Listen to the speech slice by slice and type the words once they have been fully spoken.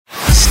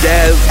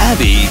Stav,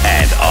 Abby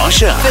and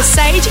Osher. The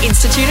Sage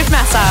Institute of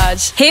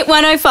Massage. Hit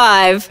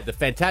 105. The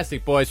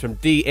fantastic boys from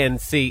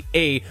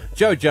DNCE,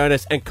 Joe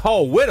Jonas and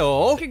Cole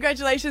Whittle.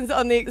 Congratulations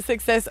on the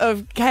success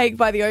of Cake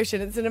by the Ocean.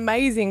 It's an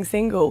amazing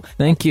single.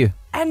 Thank you.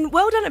 And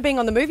well done at being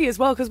on the movie as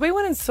well, because we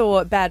went and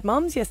saw Bad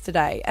Mums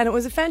yesterday, and it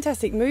was a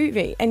fantastic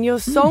movie. And your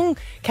song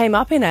came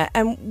up in it,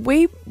 and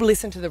we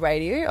listened to the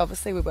radio.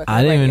 Obviously, we work on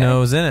I the didn't radio. even know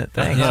it was in it.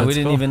 Thanks. Yeah, we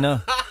didn't even know.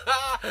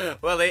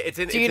 Well, it's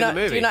in Do you the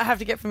movie. Do you not have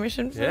to get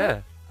permission for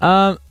that?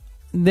 Yeah.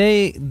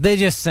 They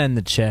just send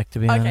the check, to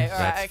be honest. Okay, all right.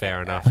 That's okay.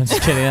 fair enough. I'm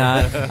just kidding.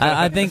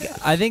 I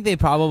think they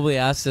probably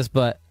asked us,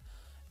 but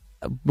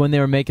when they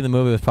were making the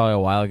movie, it was probably a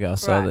while ago,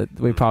 so Right. that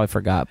we probably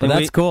forgot. But And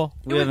that's cool.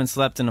 We haven't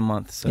slept in a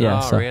month. So. Yeah.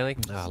 Oh, so- really?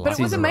 Oh, But it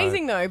lucky. was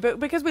amazing, though, but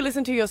because we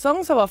listened to your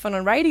song so often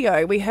on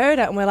radio, we heard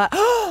it, and we're like,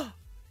 oh,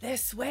 they're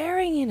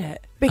swearing in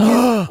it.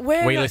 Because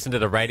We listen to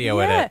the radio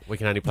Yeah. edit. We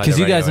can only play Because the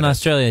you radio guys in edit.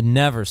 Australia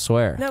never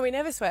swear. No, we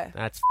never swear.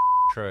 That's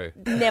true.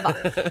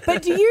 Never.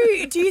 But do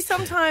you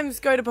sometimes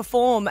go to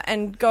perform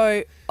and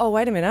go, oh,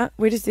 wait a minute,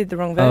 we just did the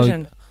wrong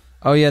version?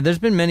 Oh yeah, there's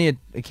been many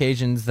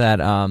occasions that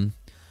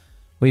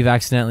we've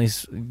accidentally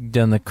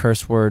done the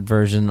curse word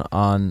version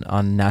on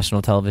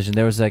national television.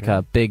 There was like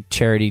a big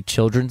charity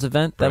children's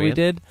event that we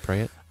did,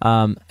 Brilliant.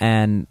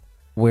 and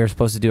we were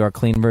supposed to do our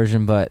clean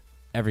version, but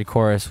every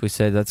chorus we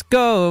said, "Let's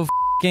go,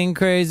 f***ing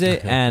crazy,"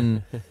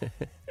 and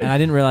I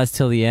didn't realize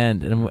till the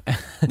end, and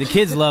The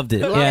kids loved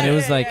it. yeah, and it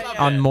was like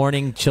on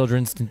morning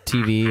children's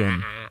TV,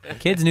 and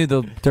kids knew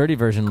the dirty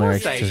version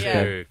lyrics. They which was do.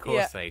 good. Of course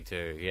Yeah. they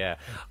do. Yeah.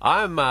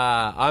 I'm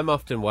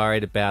often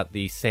worried about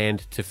the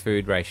sand to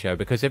food ratio,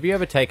 because have you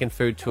ever taken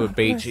food to a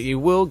beach? You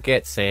will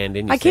get sand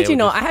in your I kid you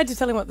not, I sandwiches. had to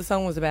tell him what the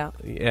song was about.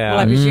 Yeah. Well,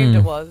 I presumed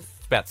it was.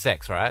 It's about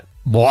sex, right?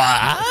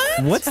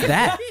 What's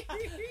that?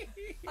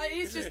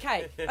 It's just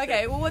cake.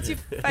 Okay, well, what's your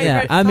favourite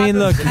Yeah, I mean,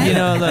 type of look,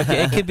 cake? look,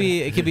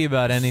 it could be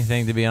about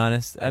anything, to be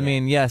honest. I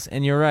mean, yes,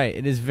 and you're right.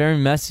 It is very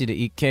messy to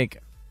eat cake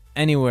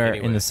anywhere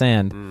in the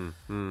sand.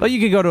 But you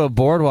could go to a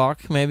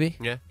boardwalk, maybe.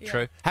 Yeah,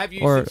 true. Have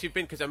you, Or- since you've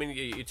been, because I mean,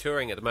 you're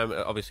touring at the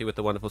moment, obviously with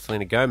the wonderful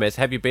Selena Gomez,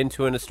 have you been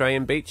to an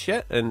Australian beach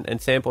yet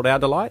and sampled our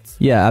delights?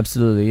 Yeah,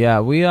 absolutely. Yeah,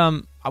 we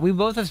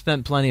both have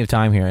spent plenty of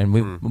time here, and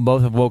we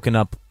both have woken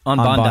up On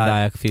on Bondi.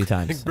 Bondi a few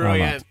times.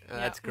 Brilliant.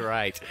 That's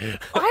great.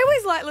 I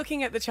always like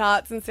looking at the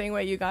charts and seeing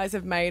where you guys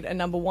have made a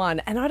number one,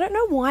 and I don't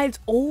know why it's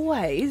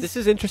always This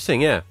is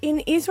interesting, yeah. in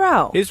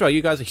Israel. Israel,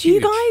 you guys are Do you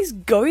huge. guys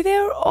go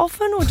there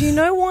often, or do you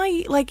know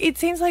why? Like, it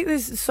seems like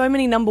there's so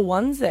many number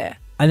ones there.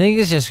 I think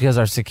it's just because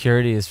our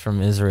security is from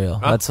Israel.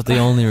 That's the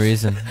only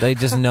reason. They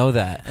just know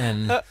that,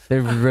 and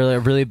they're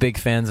really big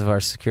fans of our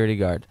security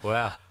guard.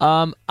 Wow.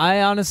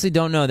 I honestly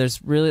don't know. There's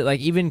really,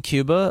 like, even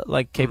Cuba,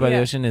 like Cape by the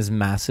Yeah. Ocean is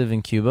massive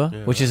in Cuba,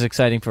 which is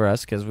exciting for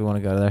us because we want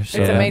to go there. So,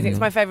 It's amazing. It's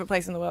my favorite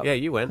place in the world. Yeah,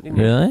 you went, didn't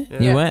you? Really? Yeah.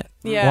 You went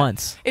Yeah.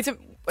 once?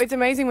 It's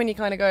amazing when you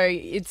kind of go.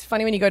 It's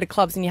funny when you go to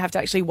clubs and you have to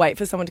actually wait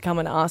for someone to come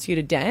and ask you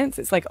to dance.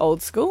 It's like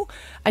old school,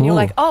 and you're Ooh.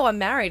 like, "Oh, I'm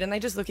married," and they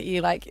just look at you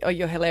like, "Oh,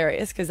 you're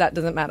hilarious," because that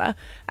doesn't matter.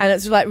 And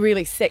it's like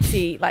really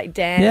sexy, like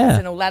dance Yeah.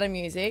 and all that of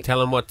music. Tell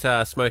them what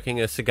smoking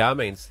a cigar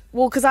means.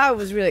 Well, because I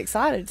was really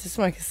excited to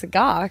smoke a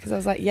cigar because I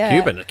was like, "Yeah."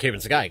 A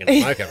Cuban cigar, you're going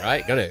to smoke it,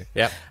 right? Going to,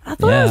 yeah. I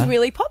thought it was Yeah.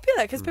 really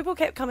popular because people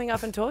kept coming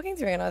up and talking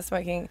to me, and I was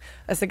smoking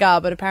a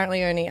cigar, but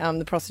apparently only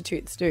the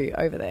prostitutes do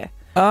over there.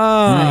 Oh.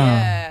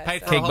 Yeah,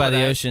 Paid for Cake a by the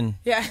holiday. ocean.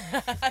 yeah.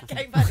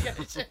 Cake by the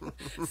ocean,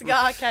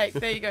 cigar cake.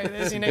 There you go.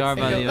 There's your Cigar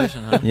next by single. the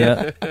ocean, huh?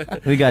 Yeah,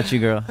 we got you,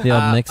 girl. The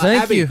old mix.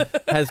 Thank Abby you.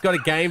 has got a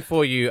game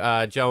for you,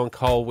 Joe and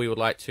Cole. We would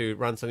like to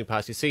run something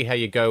past you, see how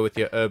you go with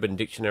your Urban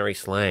Dictionary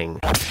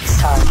slang.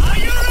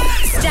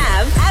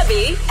 Stav,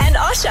 Abby, and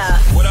Osher.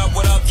 What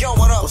up, yo,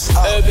 what up?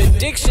 Urban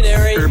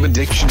Dictionary Urban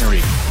Dictionary.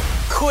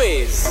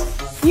 quiz.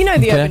 You know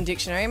the Okay. Urban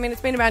Dictionary. I mean,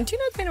 it's been around. Do you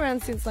know it's been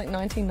around since like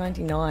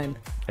 1999?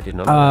 I did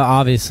not know.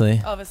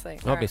 Obviously. Obviously. All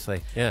right.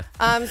 Obviously, yeah.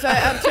 So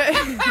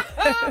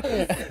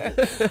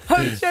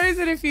I've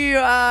chosen a few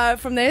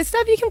from there.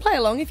 Stav, you can play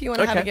along if you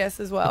want to have a Okay. guess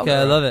as well. Okay,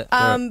 I love it.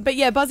 But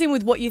yeah, buzz in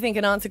with what you think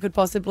an answer could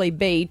possibly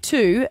be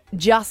to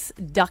Just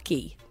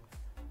Ducky.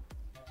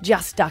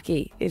 Just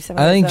Ducky. If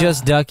someone I think goes,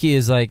 just ducky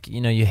is like,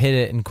 you hit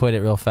it and quit it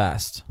real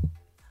fast.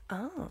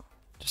 Oh.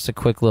 Just a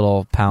quick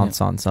little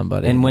pounce on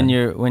somebody. And when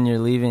you're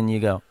leaving, you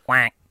go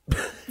whack.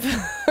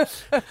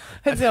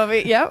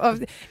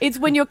 It's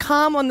when you're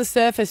calm on the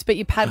surface, but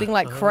you're paddling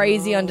like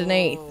crazy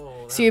underneath.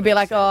 So you'd be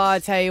like, oh, I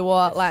tell you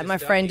what, like my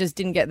friend just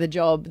didn't get the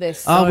job. They're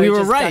so we were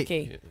just right.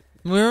 ducky.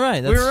 we were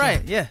right. We were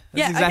right. Yeah,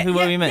 that's exactly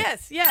what we meant.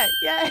 Yes,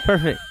 yeah.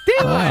 Perfect.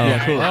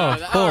 Oh, cool. All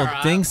Cool.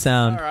 right. Ding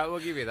sound. All right, we'll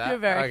give you that. You're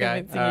very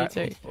okay. convincing, all you right.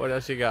 too. What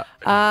else you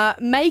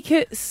got? Make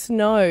it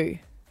snow.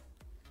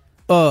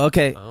 Oh,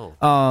 okay.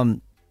 Oh.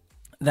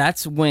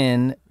 That's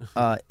when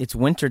it's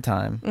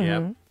wintertime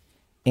Yeah.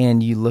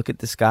 and you look at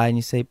the sky and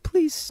you say,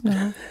 "Please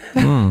snow."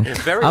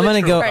 Very I'm gonna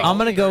literal. go. I'm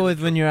gonna go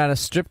with when you're at a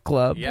strip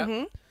club,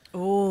 Yeah.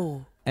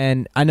 Oh.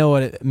 and I know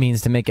what it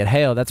means to make it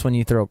hail. That's when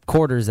you throw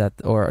quarters at,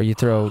 or you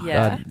throw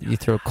Yeah. you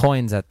throw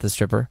coins at the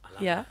stripper.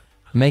 Yeah.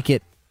 Make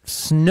it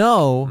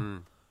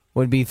snow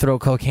would be throw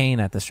cocaine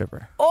at the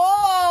stripper.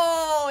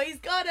 Oh, he's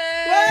got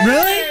it.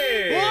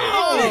 Really?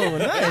 Whoa.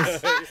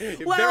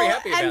 Well, Very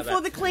happy about and that.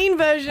 for the clean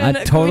version,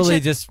 I totally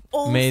which just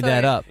also- made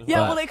that up. Yeah,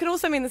 but- well, it could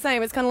also mean the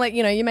same. It's kind of like,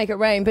 you make it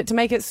rain, but to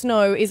make it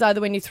snow is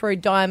either when you throw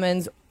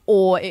diamonds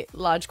or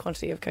large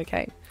quantity of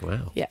cocaine.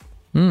 Wow. Yeah.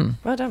 Hmm.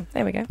 Well done.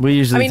 There we go. We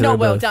usually I mean, throw not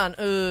well both.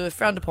 done.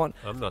 Frowned upon.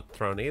 I'm not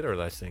throwing either of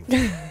those things.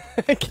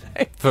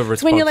 Okay. For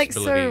It's when you're like so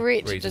responsibility rich,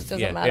 it reasons. just doesn't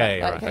Yeah, matter.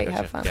 Yeah, Like, right. hey, I have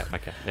gotcha. fun. Yeah,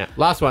 okay. Yeah.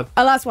 Last one.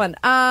 Last one.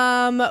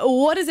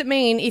 What does it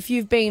mean if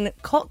you've been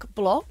cock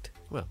blocked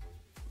Well,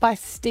 by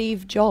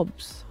Steve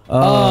Jobs?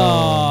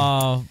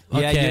 Oh, Yeah,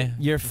 okay.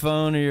 your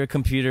phone or your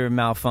computer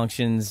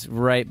malfunctions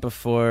right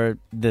before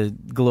the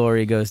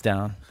glory goes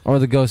down. Or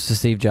the ghost of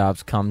Steve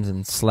Jobs comes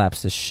and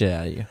slaps the shit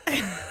out of you.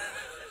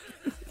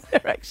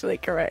 They're actually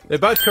correct. they're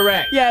both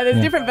correct. Yeah,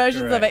 there's different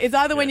versions of Correct. it. It's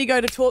either when you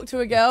go to talk to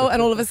a girl and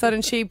all of a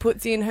sudden she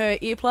puts in her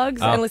earplugs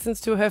and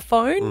listens to her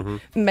phone,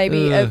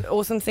 maybe an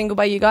awesome single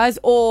by you guys,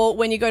 or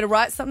when you go to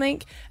write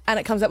something and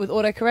it comes up with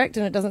autocorrect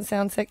and it doesn't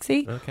sound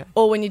sexy, Okay.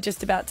 or when you're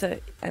just about to,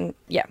 and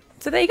yeah.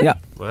 So there you go. Yeah.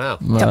 Wow.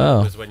 Wow.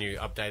 That was when you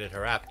updated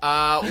her app.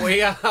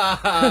 We are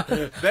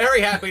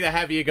very happy to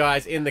have you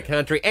guys in the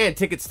country, and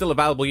tickets still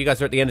available. You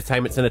guys are at the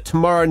Entertainment Centre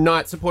tomorrow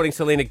night supporting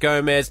Selena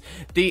Gomez,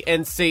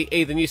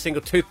 DNCE, the new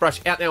single Toothbrush,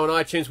 out now on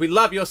iTunes. We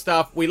love your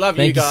stuff. We love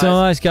you Thank you guys. so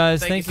much, guys.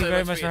 Thank Thank you you so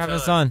very much much for for your having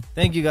us time. on.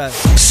 Thank you, guys.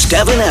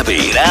 Stav and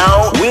Abby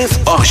now with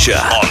Osher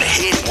on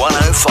Hit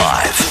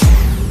 105.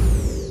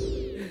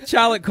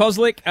 Charlotte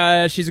Koslick,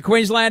 she's a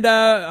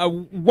Queenslander,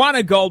 won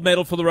a gold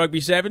medal for the Rugby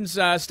Sevens.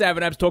 Stav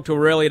and Abs talked to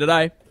her earlier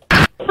today.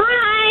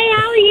 Hi,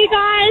 how are you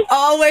guys?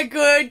 Oh, we're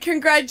good.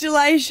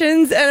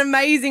 Congratulations. An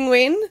amazing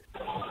win.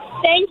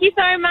 Thank you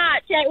so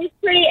much. It was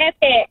pretty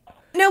epic.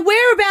 Now,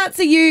 whereabouts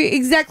are you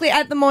exactly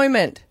at the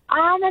moment?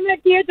 I'm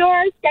at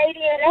Theodora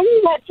Stadium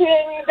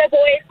watching the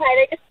boys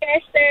play. They just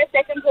finished their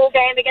second pool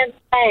game against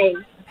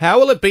Spain. How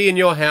will it be in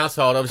your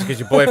household, obviously, because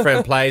your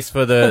boyfriend plays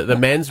for the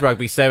men's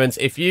Rugby Sevens,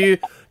 if you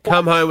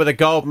come home with a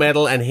gold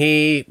medal and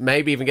he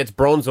maybe even gets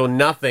bronze or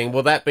nothing,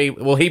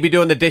 will he be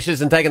doing the dishes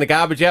and taking the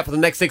garbage out for the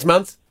next 6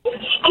 months?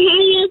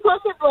 He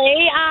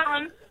possibly,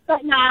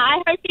 but no,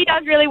 I hope he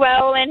does really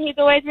well, and he's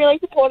always really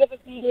supportive of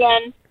me,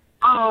 and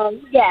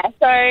yeah,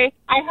 so I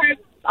hope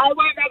I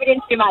won't rub it in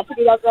too much if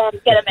he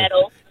doesn't get a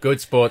medal.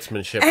 Good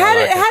sportsmanship. How I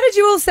like it. did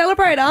you all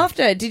celebrate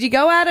after? Did you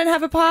go out and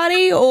have a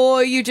party,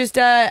 or you just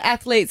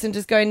athletes and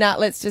just go, nah,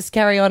 let's just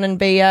carry on and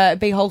be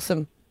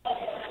wholesome?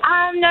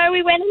 No,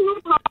 we went and had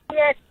a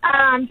party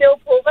at Bill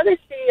Pulver, the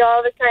CEO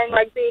of Australian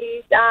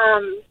Rugby's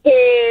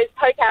his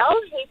hotel.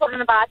 He put on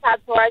the bar tab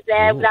for us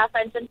there with our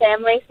friends and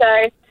family. So,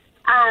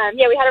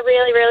 yeah, we had a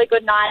really, really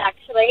good night,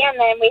 actually, and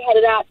then we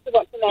headed out to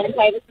watch the men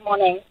play this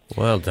morning.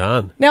 Well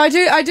done. Now, I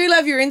do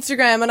love your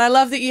Instagram, and I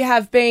love that you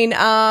have been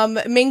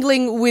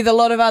mingling with a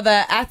lot of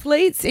other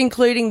athletes,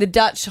 including the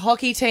Dutch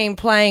hockey team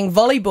playing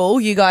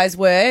volleyball, you guys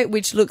were,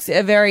 which looks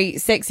a very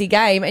sexy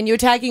game, and you're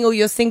tagging all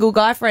your single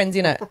guy friends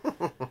in it.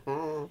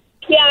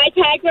 Yeah, I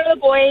tagged one of the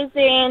boys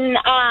in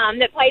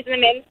that plays in the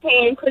men's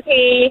team because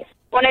he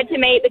wanted to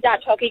meet the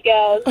Dutch hockey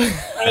girls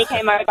when he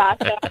came over,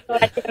 so I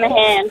thought I'd give him a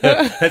hand.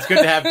 It's good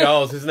to have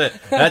goals, isn't it?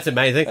 That's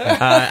amazing.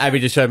 Abby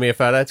just showed me a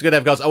photo. It's good to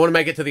have goals. I want to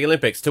make it to the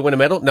Olympics to win a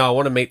medal. No, I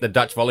want to meet the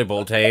Dutch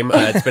volleyball team.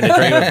 It's been a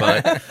dream of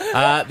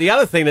mine. The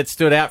other thing that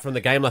stood out from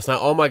the game last night,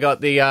 oh my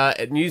God,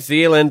 the New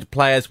Zealand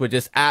players were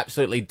just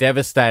absolutely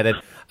devastated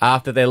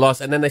after their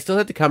loss, and then they still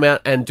had to come out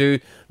and do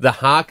the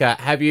haka.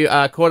 Have you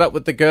caught up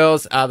with the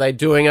girls? Are they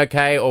doing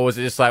okay, or was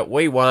it just like,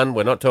 we won,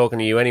 we're not talking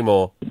to you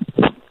anymore?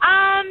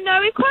 No,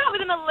 we've caught up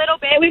with them a little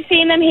bit. We've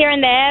seen them here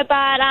and there,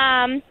 but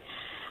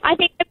I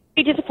think they're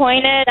pretty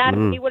disappointed, as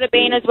we would have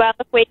been as well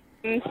if we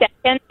came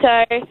second. So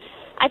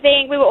I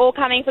think we were all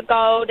coming for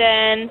gold,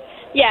 and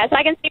yeah, so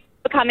I can see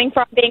where we're coming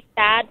from being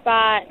sad,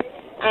 but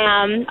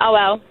oh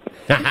well.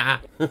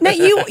 Now,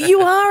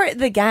 you are at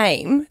the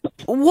game.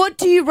 What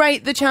do you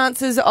rate the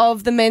chances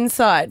of the men's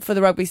side for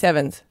the Rugby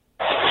Sevens?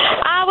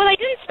 Well, they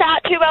didn't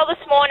start too well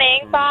this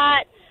morning,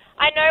 but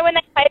I know when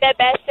they play their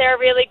best, they're a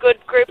really good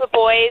group of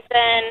boys,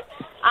 and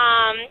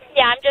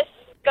yeah, I'm just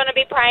going to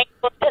be praying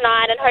for them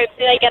tonight, and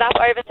hopefully they get up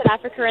over South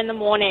Africa in the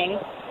morning.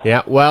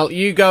 Yeah, well,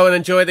 you go and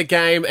enjoy the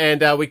game,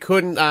 and we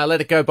couldn't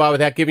let it go by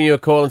without giving you a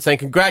call and saying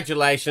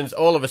congratulations.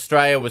 All of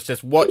Australia was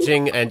just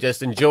watching and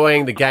just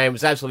enjoying the game. It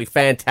was absolutely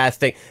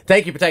fantastic.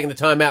 Thank you for taking the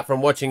time out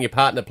from watching your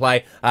partner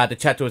play to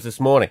chat to us this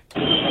morning.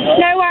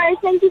 No worries.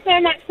 Thank you so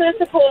much for the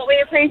support. We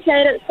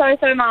appreciate it so,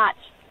 so much.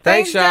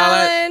 Thanks,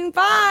 Charlotte. darling.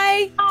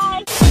 Bye.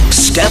 Bye.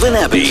 Stav and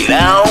Abby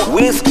now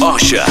with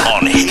Osher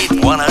on Hit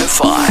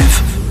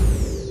 105.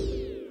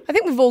 I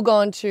think we've all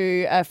gone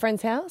to a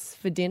friend's house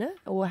for dinner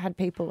or had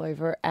people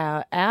over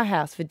our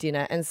house for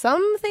dinner, and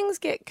some things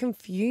get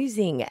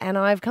confusing, and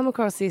I've come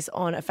across this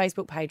on a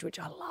Facebook page which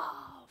I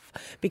love.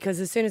 off because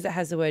as soon as it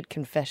has the word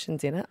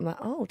confessions in it, I'm like,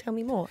 oh, tell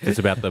me more. It's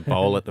about the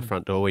bowl at the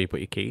front door where you put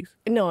your keys.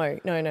 No.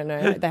 They haven't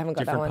got that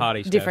Different one.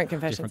 parties, Different Steph.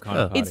 confessions. Different kind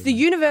of It's party. the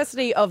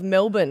University of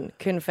Melbourne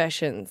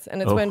confessions,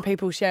 and it's when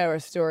people share a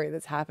story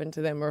that's happened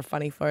to them or a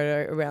funny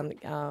photo around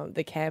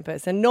the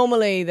campus. And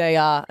normally they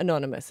are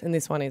anonymous, and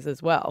this one is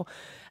as well.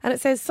 And it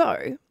says,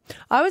 so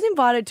I was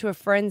invited to a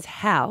friend's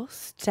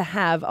house to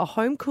have a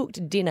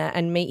home-cooked dinner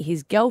and meet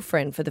his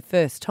girlfriend for the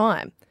first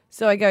time.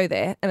 So I go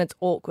there and it's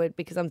awkward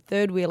because I'm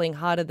third wheeling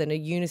harder than a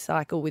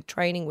unicycle with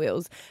training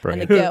wheels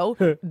and the girl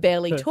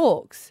barely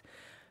talks.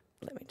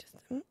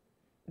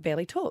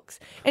 Barely talks.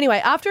 Anyway,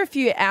 after a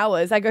few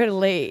hours, I go to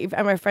leave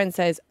and my friend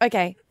says,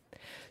 okay,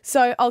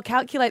 so I'll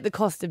calculate the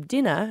cost of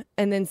dinner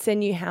and then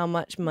send you how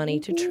much money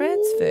to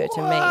transfer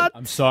to me.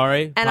 I'm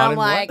sorry. And Pardon, I'm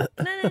like, what?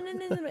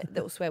 no,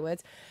 that was swear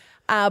words.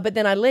 But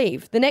then I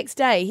leave. The next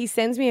day, he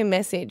sends me a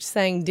message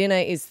saying dinner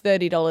is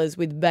 $30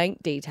 with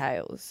bank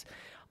details.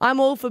 I'm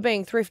all for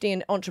being thrifty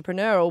and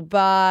entrepreneurial,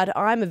 but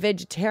I'm a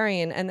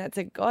vegetarian and that's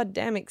a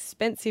goddamn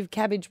expensive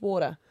cabbage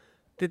water.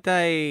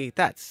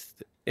 That's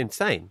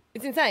insane.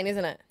 It's insane,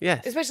 isn't it?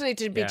 Yes. Especially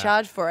to be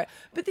charged for it.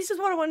 But this is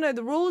what I want to know,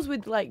 the rules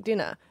with like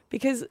dinner.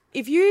 Because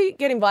if you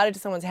get invited to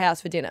someone's house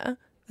for dinner,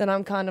 then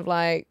I'm kind of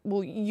like,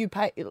 well, you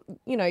pay,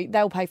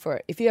 they'll pay for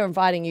it if they're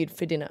inviting you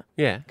for dinner.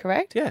 Yeah.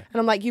 Correct? Yeah. And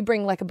I'm like, you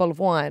bring like a bottle of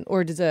wine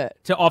or a dessert.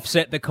 To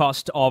offset the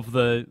cost of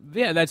the...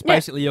 Yeah, that's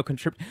basically your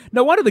contribution.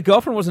 No wonder the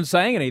girlfriend wasn't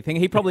saying anything.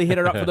 He probably hit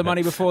her up for the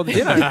money before the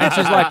dinner. And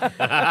she's like,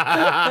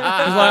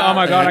 oh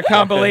my God, I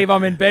can't believe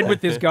I'm in bed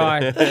with this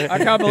guy. I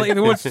can't believe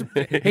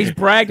he's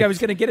bragged I was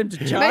going to get him to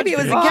charge. Maybe it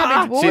was me. a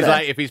cabbage water. She's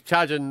like, if he's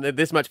charging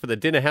this much for the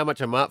dinner, how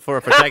much am I up for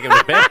if I take him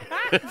to bed?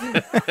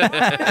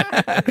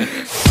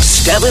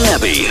 Stav and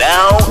Abby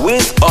now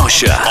with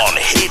Osher on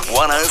Hit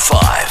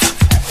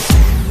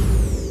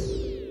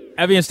 105.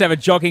 Abby and Stav are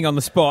jogging on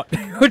the spot.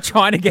 We're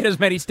trying to get as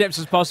many steps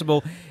as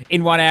possible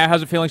in 1 hour.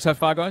 How's it feeling so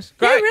far, guys?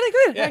 Yeah, really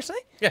good, actually.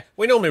 Yeah,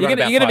 we normally run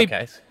about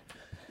 5Ks.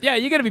 Yeah,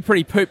 you're going to be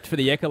pretty pooped for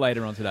the Echo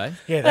later on today.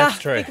 Yeah, that's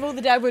true. Think of all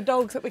the Dagwood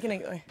dogs that we can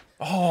eat though.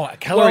 Oh, a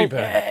calorie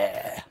burn.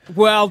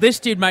 Well, this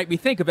did make me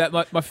think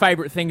about my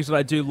favourite things that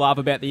I do love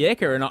about the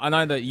Echo, and I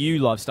know that you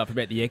love stuff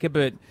about the Echo,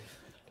 but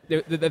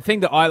the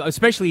thing that I,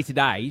 especially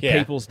today,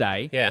 People's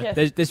Day,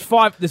 Yes. there's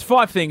five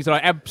things that I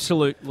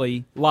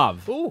absolutely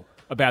love Ooh.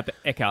 about the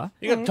Echo.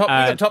 You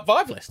got a top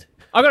 5 list.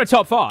 I got a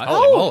top 5.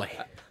 Holy moly.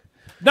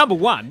 Number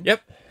 1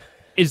 Yep.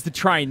 is the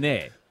train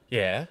there,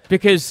 Yeah.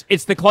 because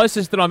it's the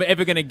closest that I'm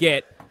ever going to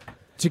get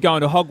to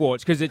going to Hogwarts,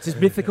 because it's this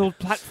mythical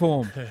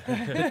platform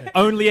that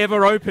only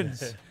ever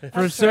opens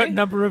for a certain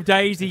number of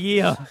days a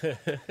year.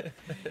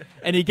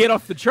 And you get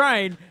off the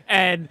train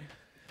and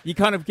you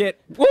kind of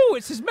get, whoa,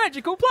 it's this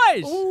magical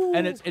place. Ooh.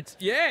 And it's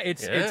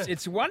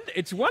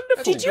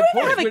wonderful. Did you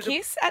ever have a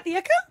kiss at the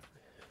Echo?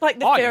 Like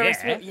the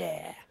Ferris wheel?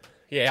 Yeah.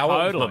 Yeah, I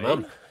went with my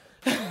Totally. mum.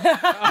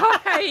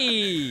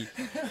 Hey!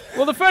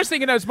 Well, the first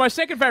thing you know is my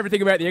second favourite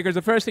thing about the Echo is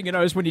the first thing you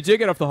know is when you do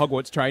get off the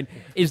Hogwarts train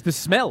is the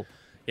smell.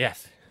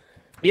 Yes.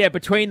 Yeah,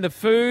 between the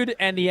food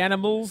and the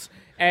animals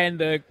and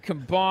the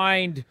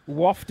combined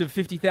waft of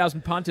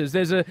 50,000 punters,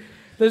 there's a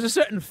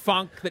certain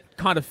funk that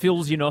kind of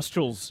fills your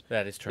nostrils.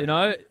 That is true. You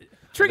know,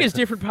 triggers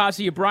different parts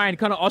of your brain,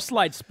 kind of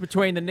oscillates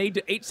between the need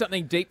to eat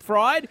something deep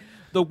fried,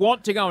 the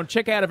want to go and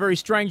check out a very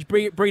strange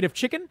breed of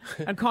chicken,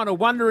 and kind of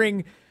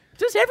wondering,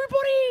 does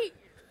everybody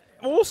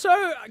also,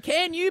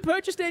 can you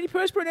purchase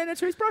antiperspirant and a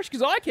toothbrush?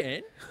 Because I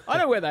can. I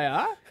know where they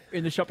are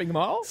in the shopping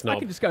mall. Snob. I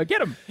can just go get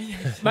them.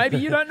 Maybe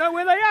you don't know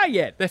where they are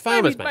yet. They're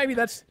famous, maybe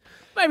that's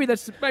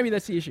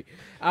the issue.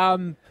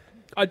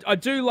 I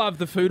do love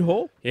the food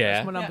hall. Yeah.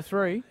 That's my number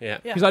 3. Yeah.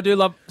 Because I do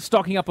love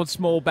stocking up on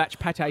small batch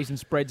patés and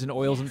spreads and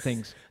oils and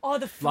things. Oh,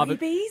 the Love it.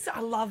 freebies. I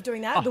love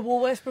doing that. The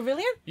Woolworths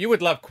Pavilion. You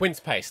would love quince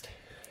paste.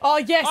 Oh,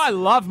 yes. I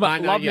love I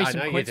know me you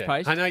some do. quince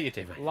paste. I know you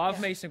do, mate.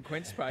 Love me some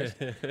quince paste.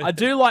 I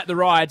do like the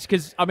rides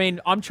because, I mean,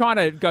 I'm trying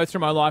to go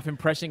through my life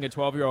impressing a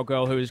 12-year-old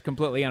girl who is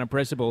completely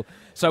unimpressible.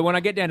 So when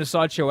I get down to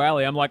Sideshow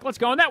Alley, I'm like, let's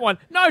go on that one.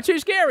 No, too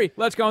scary.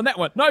 Let's go on that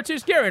one. No, too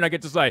scary. And I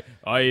get to say,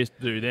 I used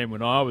to do them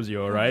when I was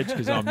your age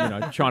because I'm,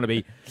 trying to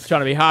be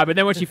hard. But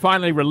then when she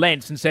finally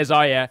relents and says,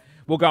 oh, yeah,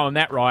 we'll go on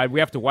that ride,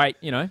 we have to wait,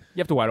 you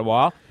have to wait a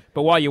while.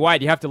 But while you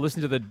wait, you have to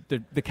listen to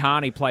the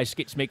Carney play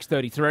Skits Mix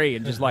 33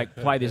 and just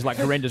play this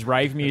horrendous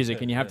rave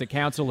music, and you have to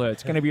counsel her.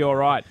 It's going to be all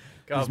right.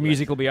 This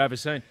music will be over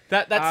soon.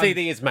 That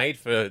CD is made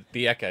for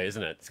the Echo,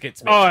 isn't it?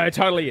 Skits Mix. Oh, it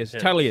totally is.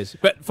 Totally is.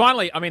 But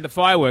finally, I mean, the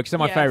fireworks are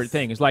my Yes. favourite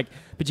thing. It's but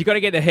you got to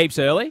get there heaps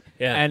early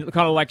and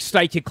kind of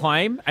stake your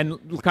claim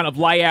and kind of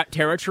lay out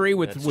territory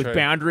with true.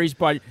 boundaries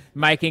by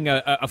making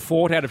a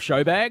fort out of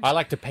show bags. I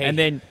like to pee. And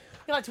then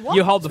You like to what?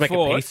 you hold the Make a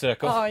fort. peace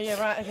circle. Oh, yeah,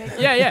 right.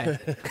 Okay. Yeah.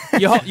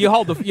 You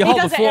hold the He fort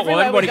does it while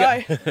everywhere everybody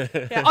we go.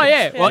 Yeah. Oh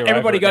yeah. Well, You're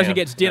everybody over it goes now. and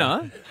gets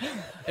dinner.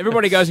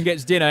 Everybody goes and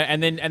gets dinner,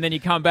 and then you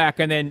come back,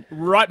 and then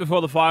right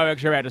before the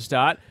fireworks are about to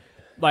start,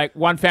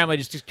 one family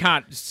just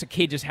can't. Just a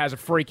kid just has a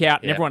freak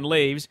out, and Yeah. everyone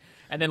leaves,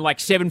 and then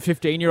 7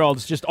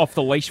 15-year-olds just off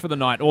the leash for the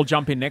night, all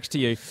jump in next to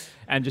you,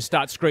 and just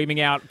start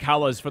screaming out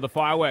colours for the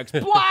fireworks.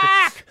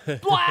 Black!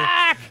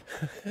 Black!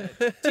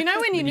 Do you know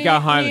when you knew, go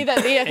home, knew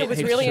that the echo was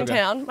eat really in sugar.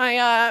 town?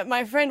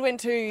 My friend went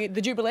to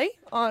the Jubilee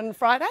on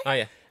Friday. Oh,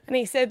 yeah. And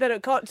he said that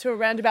it got to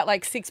around about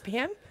like 6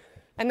 p.m.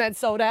 and they'd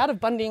sold out of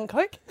Bundy and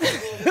Coke.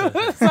 It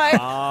was like the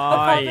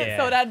pub that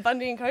sold out of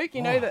Bundy and Coke.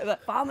 You know that the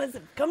farmers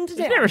have come to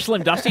town. Is there a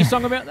Slim Dusty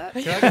song about that?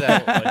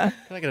 Can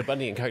I get a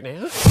Bundy and Coke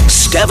now?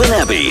 Stav and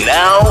Abby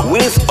now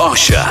with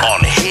Osher on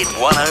Hit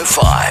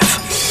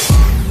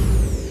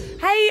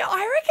 105. Hey,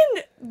 I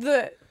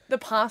reckon the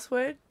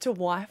password to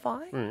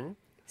Wi-Fi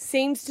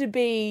seems to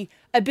be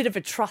a bit of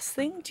a trust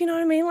thing. Do you know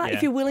what I mean? Like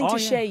if you're willing to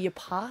share your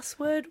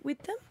password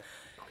with them.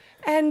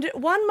 And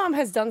one mum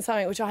has done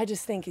something which I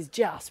just think is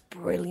just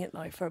brilliant,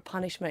 though, for a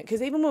punishment.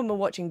 Because even when we're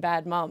watching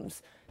Bad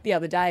Mums the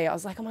other day, I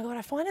was like, oh, my God,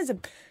 I find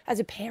as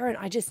a parent,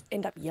 I just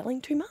end up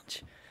yelling too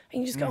much.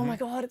 And you just go, oh, my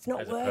God, it's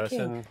not As a working.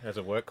 person, as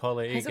a work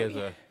colleague, as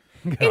a...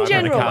 In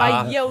general, car,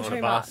 I yell on a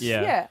too bus. much.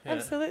 Yeah.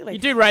 Absolutely. You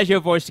do raise your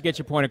voice to get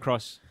your point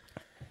across.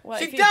 Well,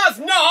 She if you- does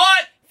not!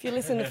 If you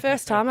listen the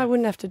first time, I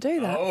wouldn't have to do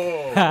that.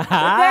 Oh. But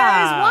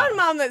there's one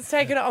mum that's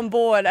taken it on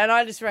board, and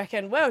I just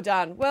reckon, well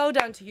done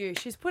to you.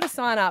 She's put a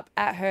sign up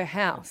at her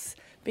house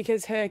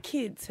because her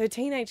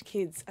teenage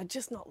kids, are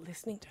just not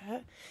listening to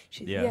her.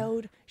 She's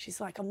yelled. She's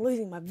like, I'm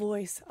losing my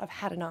voice. I've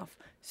had enough.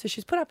 So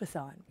she's put up a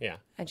sign. Yeah.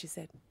 And she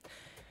said,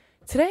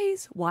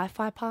 today's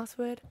Wi-Fi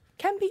password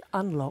can be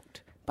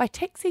unlocked by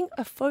texting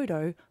a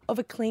photo of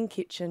a clean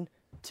kitchen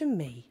to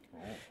me.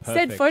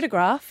 Said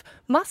photograph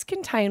must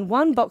contain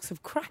one box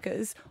of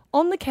crackers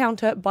on the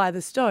counter by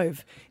the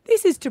stove.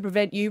 This is to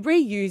prevent you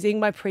reusing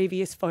my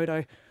previous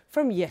photo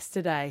from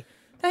yesterday.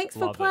 Thanks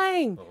for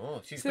playing.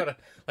 Oh, she's got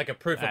a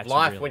proof of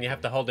life when you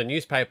have to hold a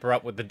newspaper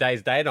up with the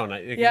day's date on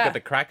it. You've got the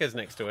crackers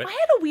next to it. I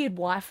had a weird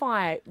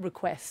Wi-Fi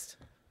request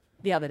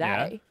the other day.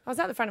 Yeah. I was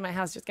at the front of my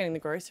house just getting the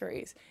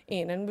groceries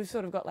in, and we've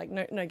sort of got like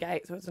no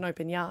gate, so it's an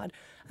open yard.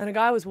 And a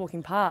guy was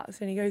walking past,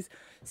 and he goes,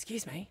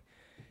 "Excuse me,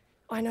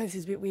 I know this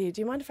is a bit weird.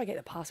 Do you mind if I get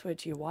the password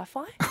to your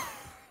Wi-Fi?"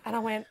 And I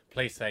went,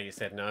 Please say you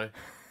said no.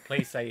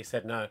 Please say you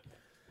said no.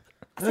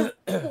 I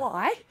said,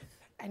 why?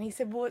 And he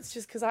said, well, it's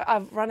just because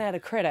I've run out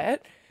of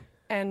credit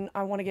and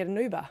I want to get an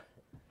Uber.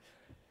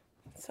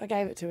 So I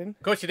gave it to him.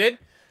 Of course you did.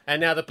 And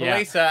now the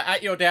police are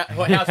at your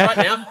house right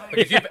now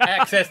because you've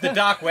accessed the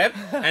dark web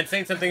and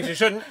seen some things you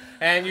shouldn't.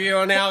 And you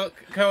are now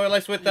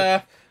coalesced with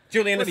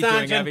Julian What are you Assange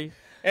doing, and Abby?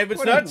 Edward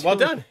Snowden. Well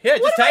done. Yeah,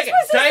 just What am I take it.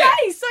 supposed Take to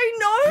it. say? So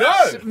no?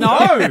 No.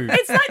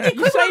 It's like the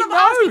equivalent of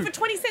asking for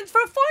 20 cents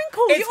for a phone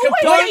call. It's You always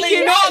completely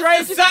say not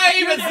yes. the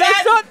same as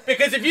that.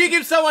 Because if you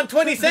give someone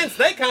 20 cents,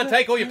 they can't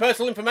take all your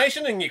personal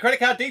information and your credit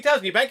card details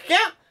and your bank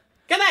account.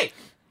 Can they?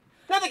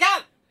 No, they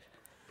can't.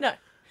 No.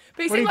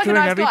 But he What are seemed you like a doing,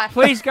 nice Abby? guy.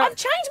 Please go. I've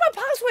changed my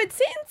password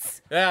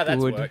since. Yeah, that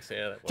Good. works. Yeah,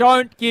 that works.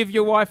 Don't give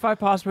your Wi-Fi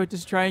password to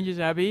strangers,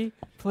 Abby.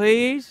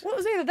 Please. Well, it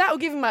was either that or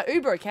give him my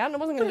Uber account, and I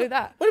wasn't going to do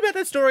that. What about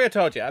that story I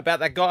told you about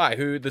that guy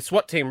who the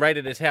SWAT team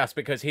raided his house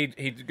because he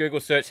Google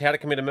searched how to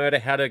commit a murder,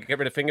 how to get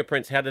rid of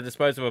fingerprints, how to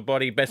dispose of a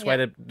body, best way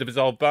to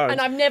dissolve bones. And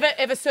I've never,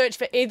 ever searched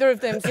for either of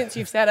them since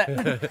you've said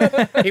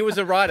it. He was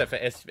a writer for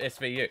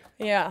SVU.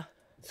 Yeah.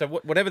 So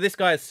whatever this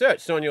guy has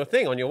searched on your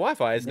thing, on your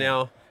Wi-Fi, is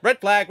now red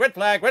flag, red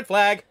flag, red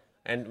flag.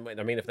 And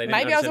I mean, if they didn't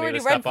Maybe I was understand any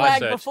of already the red stuff I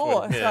flagged searched,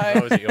 before, yeah, so-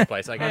 I was at your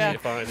place. I guess Yeah. you're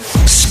fine.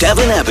 Stav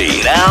and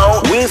Abby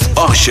now with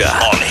Osher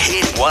on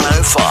Hit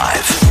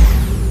 105.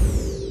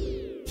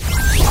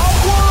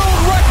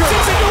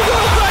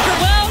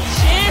 World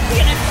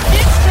champion of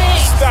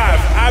 16. Stav,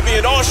 Abby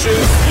and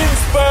Osher's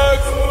Ginsberg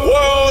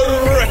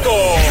World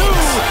Record.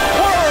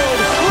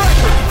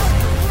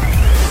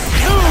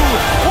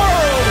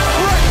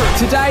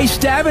 Today,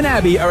 Stav and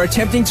Abby are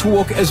attempting to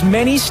walk as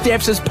many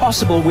steps as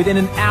possible within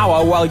an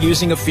hour while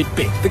using a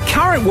Fitbit. The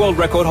current world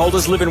record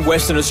holders live in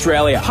Western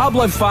Australia.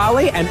 Pablo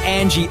Farley and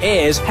Angie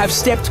Ayres have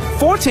stepped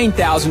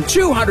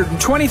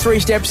 14,223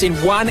 steps in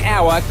 1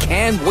 hour.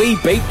 Can we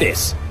beat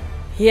this?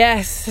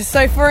 Yes.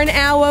 So for an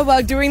hour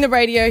while doing the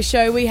radio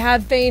show, we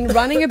have been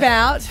running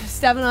about.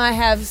 Stav and I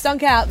have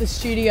stunk out the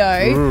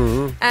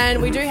studio.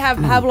 And we do have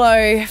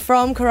Pablo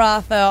from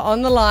Karratha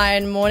on the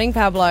line. Morning,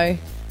 Pablo.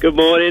 Good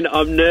morning.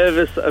 I'm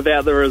nervous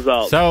about the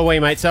results. So are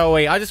we, mate. So are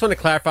we. I just want to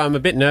clarify, I'm a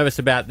bit nervous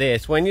about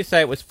this. When you say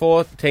it was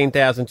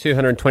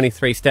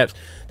 14,223 steps,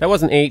 that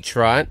wasn't each,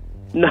 right?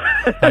 No.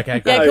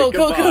 Okay, Yeah, No,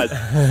 cool. combined.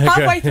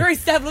 Halfway through,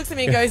 Stav looks at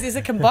me and goes, is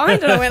it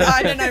combined? And I went,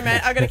 I don't know,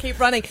 man. I got to keep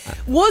running.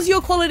 Was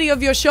your quality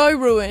of your show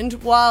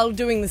ruined while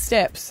doing the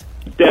steps?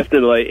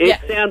 Definitely. It Yeah.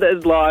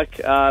 sounded like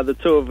the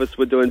two of us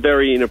were doing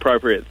very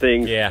inappropriate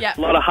things. Yeah. Yeah.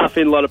 A lot of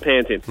huffing, a lot of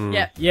panting.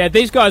 Yeah. Yeah,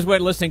 these guys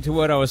weren't listening to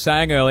what I was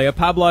saying earlier.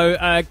 Pablo,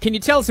 can you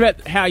tell us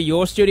about how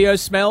your studio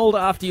smelled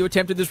after you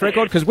attempted this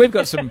record? Because we've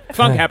got some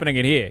funk happening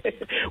in here.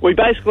 We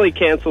basically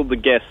cancelled the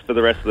guests for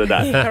the rest of the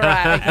day. All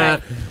right, okay.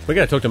 We're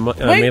going to talk to Mila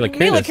Kunis.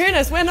 Mila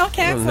Kunis, we're not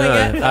cancelling No.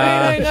 it.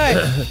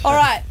 No. All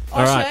right,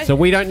 All right, so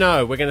we don't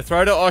know. We're going to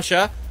throw to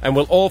Osher, and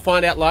we'll all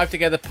find out live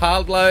together,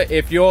 Pablo,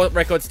 if your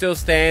record still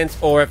stands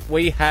or if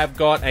we have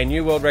got a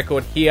new world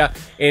record here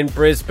in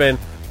Brisbane.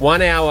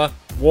 1 hour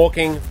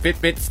walking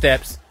Fitbit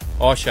steps.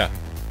 Osher.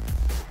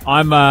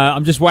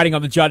 I'm just waiting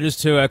on the judges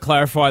to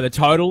clarify the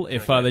total.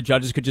 If the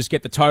judges could just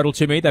get the total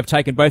to me. They've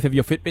taken both of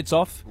your Fitbits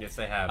off. Yes,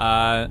 they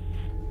have.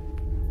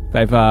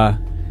 They've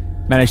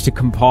managed to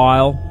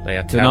compile They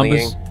are the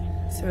tallying.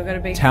 numbers. So we're going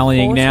to be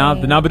Tallying now.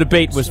 14. The number to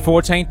beat was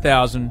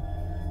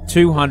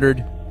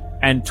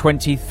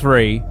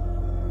 14,223.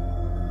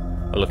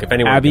 Oh, look, if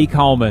anyone... Abby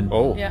Coleman.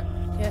 Oh. Yeah.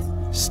 Yes.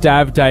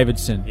 Stav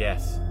Davidson.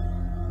 Yes.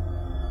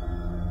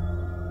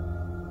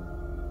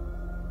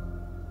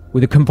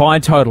 With a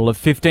combined total of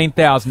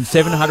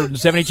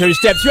 15,772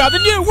 steps. You are the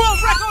new world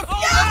record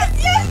holder!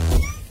 Yes!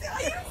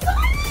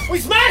 We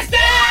smashed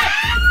it!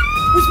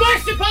 We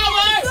smashed it,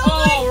 Pablo!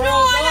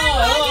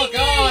 Oh,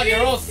 God,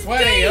 you're all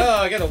sweaty.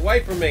 Oh, get away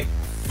from me.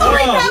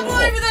 Sorry, Pablo,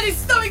 but that is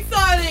so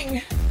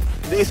exciting.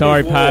 Sorry,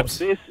 is war. Pabs.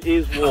 This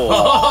is war.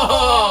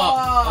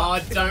 Oh,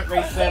 don't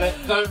reset it.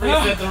 Don't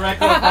reset the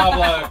record,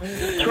 Pablo.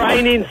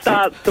 Training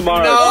starts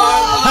tomorrow.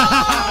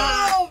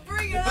 Oh,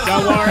 bring it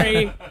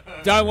on.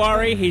 Don't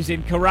worry. He's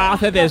in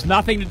Karratha. There's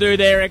nothing to do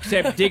there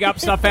except dig up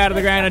stuff out of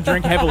the ground and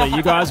drink heavily.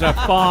 You guys are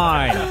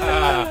fine.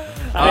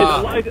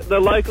 The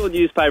local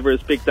newspaper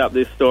has picked up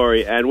this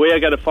story, and we are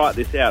going to fight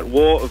this out.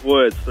 War of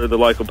words through the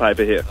local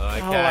paper here. Okay.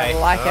 I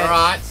like it. All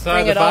right, so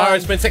Bring the it bar on.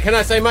 has been set. Can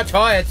I say much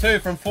higher, too,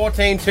 from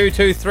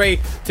 14,223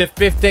 to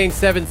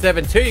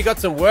 15,772. You got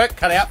some work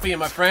cut out for you,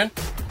 my friend.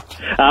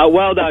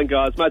 Well done,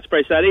 guys. Much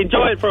appreciated.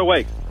 Enjoy it for a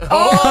week.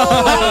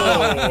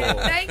 Oh!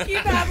 Thank you,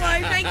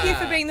 Pablo. Thank you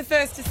for being the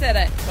first to set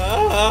it.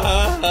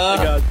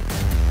 Guys.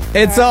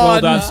 It's Well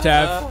on. done,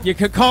 Stav. You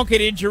conquered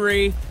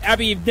injury.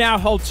 Abby, you now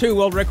hold 2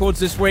 world records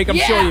this week. I'm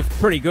sure you're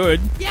pretty good.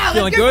 Yeah,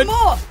 Feeling let's go good?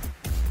 for more.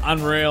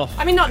 Unreal.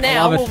 I mean, not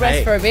now. love it. We'll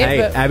rest for a bit. Hey,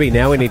 but Abby,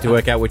 now we need to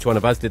work out which one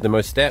of us did the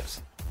most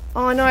steps.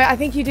 oh no, I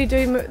think you did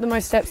do the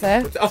most steps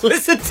there. Oh,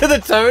 listen to the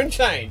tone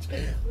change.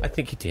 I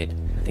think you did.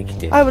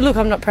 Oh, but look,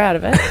 I'm not proud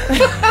of it.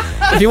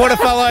 If you want to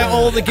follow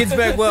all the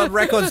Ginsberg World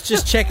Records,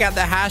 just check out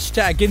the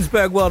hashtag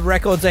Ginsberg World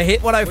Records at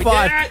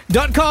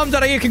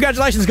hit105.com.au.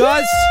 Congratulations,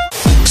 guys.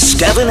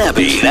 Stav and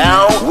Abby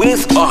now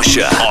with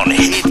Osher on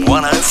Hit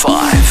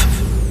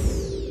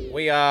 105.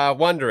 We are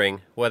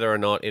wondering whether or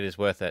not it is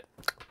worth it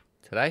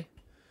today,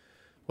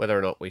 whether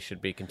or not we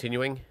should be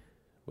continuing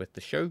with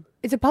the show.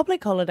 It's a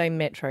public holiday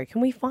metro.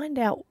 Can we find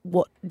out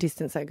what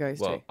distance that goes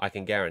Well, to? I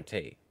can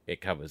guarantee it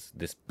covers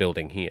this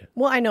building here.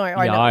 Well, I know.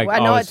 I Yeah, know. I I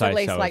know would it's say at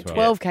least so like as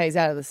well. 12 k's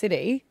out of the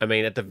city. I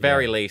mean, at the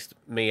very least,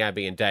 me,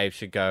 Abby, and Dave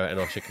should go, and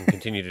Osher can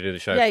continue to do the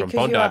show Yeah, from 'cause you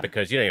Bondi are-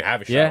 because you don't even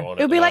have a show Yeah. on.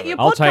 It'll be like your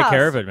I'll take podcast.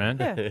 care of it, man.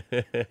 Yeah.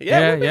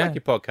 yeah, we'll be yeah. like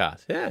your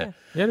podcast. Yeah.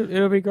 Yeah,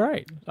 it'll be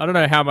great. I don't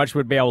know how much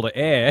we'd be able to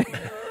air.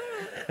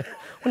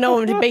 Well, no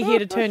one would be here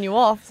to turn you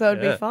off, so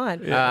it'd be fine.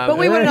 But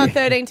we want it on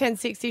 13, 10,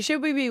 60.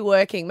 Should we be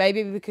working?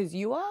 Maybe because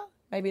you are?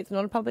 Maybe it's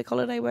not a public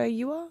holiday where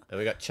you are? And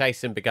we got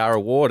Chase and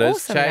Bagara Waters.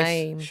 Awesome Chase,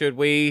 name. should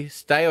we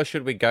stay or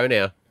should we go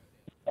now?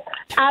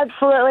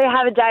 Absolutely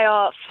have a day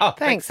off. Oh,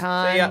 Thanks,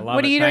 hon. See ya. Love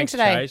What are it. you doing Thanks,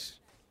 today? Chase.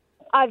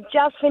 I've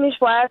just finished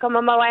work. I'm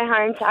on my way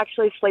home to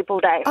actually sleep all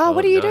day. Oh,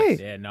 what do you nice.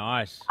 do? Yeah,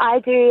 nice. I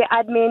do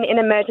admin in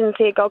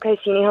emergency at Gold Coast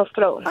Uni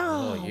Hospital.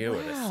 Oh, you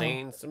would have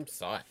seen some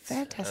sights.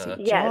 Fantastic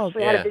Yes, job.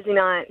 we had yeah. a busy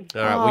night.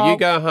 All right, well, you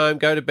go home,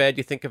 go to bed,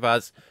 you think of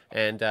us,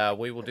 and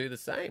we will do the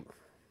same.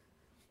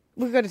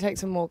 We've got to take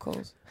some more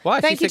calls.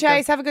 Why? Thank She you, said go-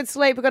 Chase. Have a good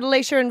sleep. We've got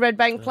Alicia in Red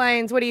Bank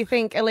Plains. What do you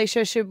think,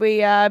 Alicia? Should we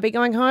be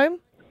going home?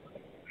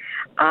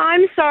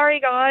 I'm sorry,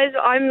 guys.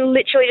 I'm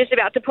literally just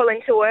about to pull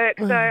into work,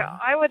 so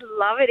I would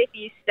love it if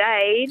you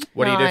stayed.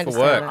 What do No, you I do for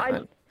work?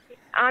 understand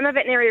I'm a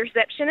veterinary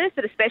receptionist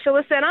at a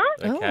specialist centre.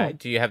 Okay. Oh.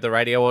 Do you have the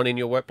radio on in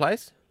your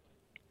workplace?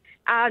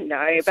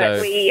 No, but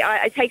So-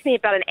 it takes me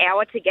about an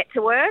hour to get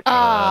to work.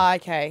 Ah,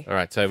 okay. All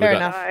right, so Fair we've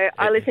got enough. So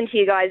I listen to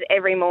you guys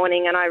every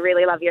morning, and I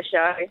really love your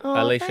show.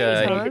 Oh, Alicia-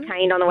 thanks, I'm hon.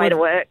 entertained on the way to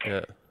work.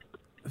 Yeah.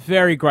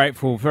 Very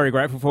grateful for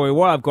you.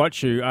 While I've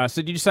got you,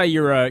 so did you say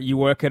you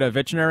work at a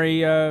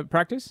veterinary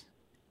practice?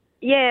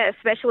 Yeah,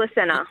 specialist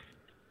centre.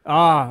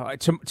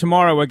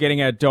 Tomorrow we're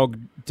getting our dog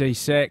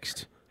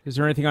desexed. Is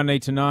there anything I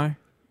need to know?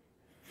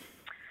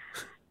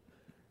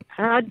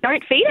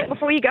 Don't feed it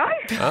before you go.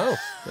 Oh,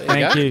 there you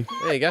Thank go. you.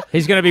 There you go.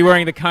 He's going to be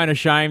wearing the cone of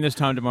shame this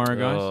time tomorrow,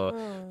 guys.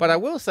 Oh. But I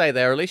will say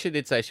there, Alicia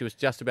did say she was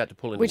just about to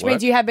pull into Which work.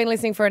 means you have been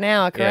listening for an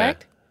hour,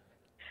 correct?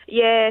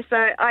 Yeah, so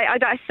I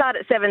start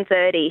at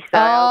 7:30, so Oh,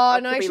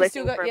 I'll no, still be she's listening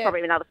still got- for yeah.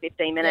 probably another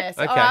 15 minutes. Yes.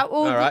 Okay. All right.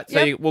 Well, All right.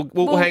 So yep.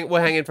 we'll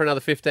hang in for another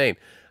 15,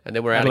 and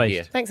then we're out of least.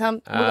 here. Thanks,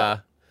 hon.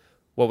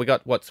 Well, we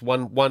got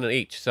one in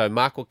each. So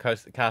Mark will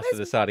cast the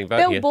deciding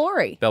vote here.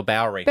 Belbory.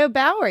 Belbowery.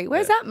 Belbowery.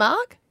 Where's that,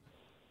 Mark?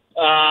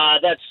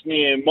 That's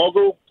near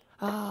Moggle,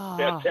 Oh,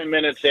 about 10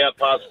 minutes out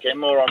past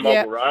Kenmore on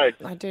Yeah. Moggle Road.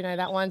 I do know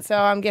that one. So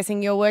I'm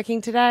guessing you're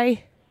working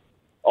today?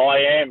 I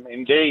am,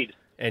 indeed.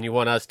 And you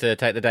want us to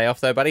take the day off,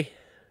 though, buddy?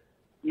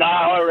 No,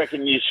 I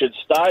reckon you should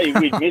stay.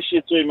 We'd miss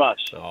you too much.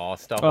 Oh,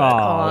 stop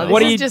Oh, it. what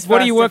this are is just what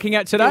for are you us to working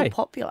at feel today?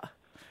 popular.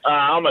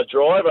 I'm a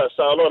driver,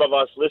 so a lot of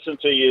us listen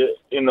to you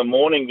in the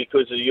morning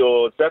because of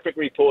your traffic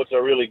reports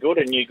are really good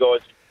and you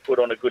guys put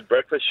on a good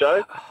breakfast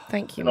show.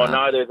 Thank you, And I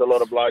Mark. know there's a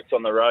lot of blokes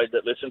on the road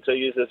that listen to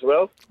you as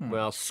well.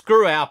 Well,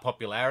 screw our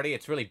popularity.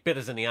 It's really bit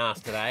us in the arse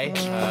today.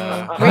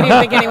 We didn't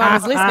think anyone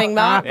was listening,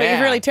 Mark, but Yeah.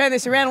 you've really turned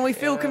this around and we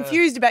feel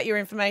confused about your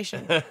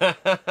information.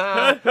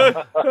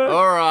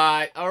 All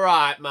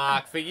right,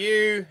 Mark. For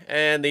you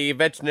and the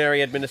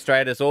veterinary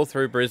administrators all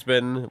through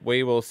Brisbane,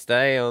 we will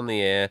stay on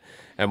the air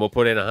and we'll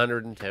put in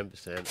 110%.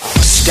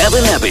 Stav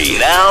and Abby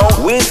now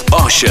with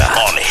Osher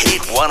on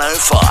Hit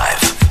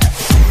 105.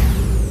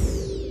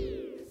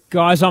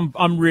 Guys, I'm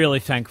really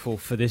thankful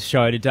for this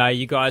show today.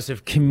 You guys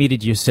have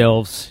committed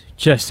yourselves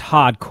just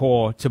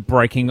hardcore to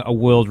breaking a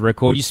world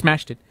record. You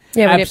smashed it.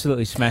 Yeah, we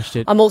Absolutely smashed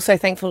it. I'm also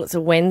thankful it's a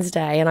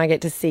Wednesday and I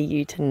get to see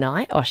you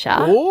tonight,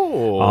 Osher.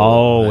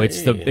 Oh,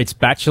 it's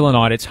Bachelor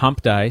Night. It's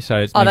Hump Day, so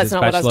it's, that's it's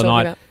not what I was Bachelor talking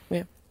Night. about.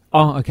 Yeah.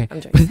 Oh, okay. I'm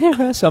joking. But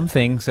there are some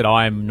things that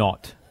I'm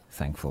not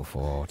thankful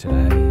for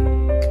today.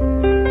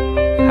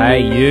 Hey,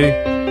 you.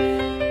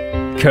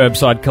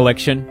 Curbside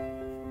collection.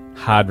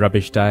 Hard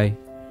rubbish day.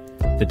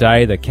 The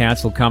day the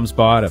council comes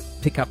by to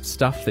pick up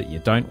stuff that you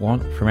don't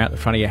want from out the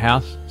front of your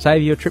house.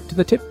 Save you a trip to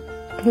the tip.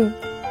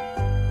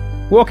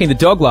 Walking the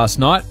dog last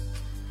night,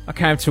 I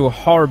came to a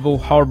horrible,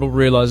 horrible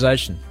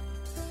realisation.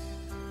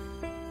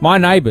 My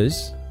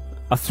neighbours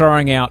are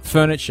throwing out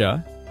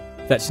furniture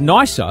that's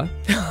nicer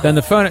than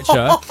the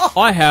furniture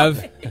I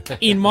have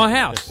in my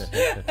house.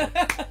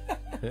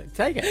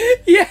 Take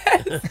it. Yes.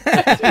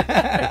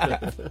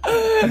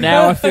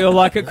 Now I feel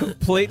like a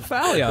complete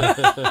failure.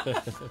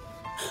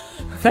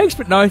 Thanks,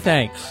 but no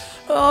thanks.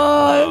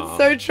 Oh, it's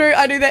so true.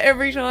 I do that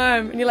every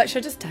time. And you're like, should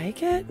I just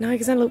take it? No,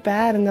 because I look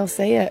bad and they'll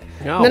see it.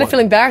 No, And then I feel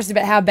embarrassed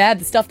about how bad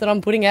the stuff that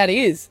I'm putting out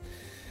is.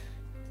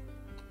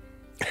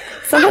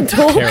 Someone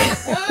talk.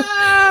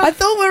 I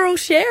thought we were all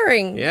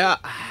sharing. Yeah.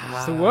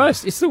 It's the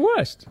worst. It's the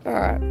worst. All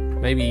right.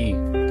 Maybe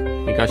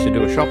you guys should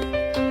do a shop.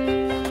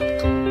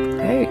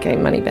 Okay,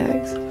 money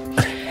bags.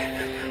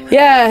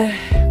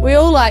 Yeah, we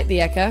all like the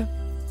Ekka.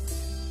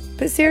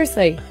 But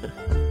seriously,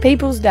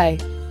 People's Day.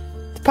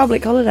 It's a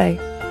public holiday.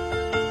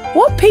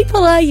 What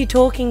people are you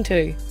talking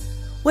to?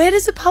 Where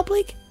does a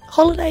public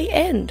holiday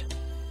end?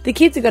 The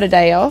kids have got a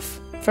day off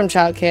from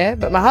childcare,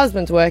 but my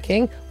husband's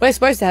working. We're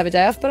supposed to have a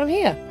day off, but I'm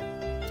here.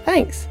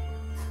 Thanks.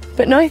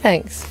 But no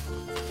thanks.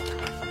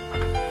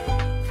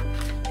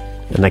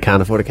 And they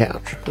can't afford a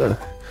couch.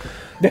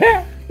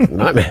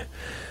 Nightmare.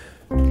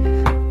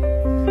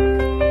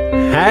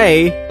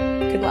 Hey.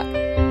 Good luck.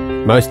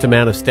 Most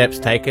amount of steps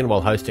taken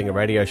while hosting a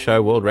radio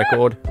show, world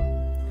record.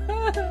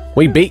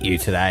 We beat you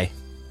today.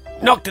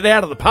 Knocked it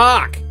out of the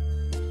park.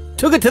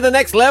 Took it to the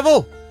next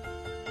level. Do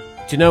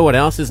you know what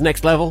else is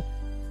next level?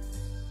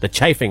 The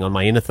chafing on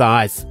my inner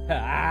thighs.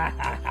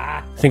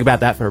 Think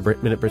about that for a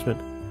minute, Brisbane.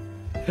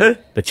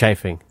 The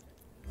chafing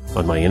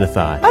on my inner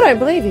thigh. I don't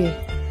believe you.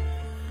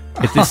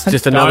 Is this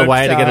just another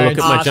way to get a look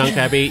at my Don't. junk,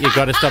 Abby? You've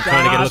got to stop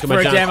trying to get a look at my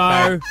For a junk.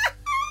 demo.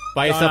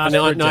 Buy yourself Don't ask for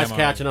a a nice demo.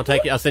 couch and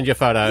I'll send you a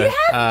photo. You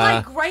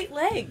have great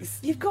legs.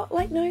 You've got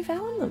no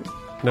fat on them.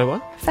 No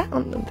what? Fat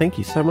on them. Thank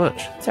you so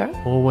much. It's all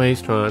right.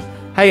 Always trying.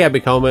 Hey, Abby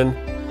Coleman.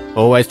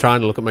 Always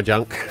trying to look at my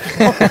junk.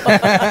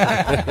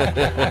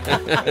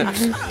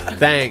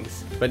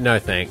 Thanks, but no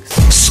thanks.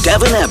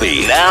 Stav and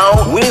Abby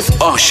now with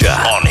Osher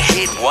on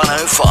Hit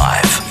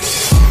 105.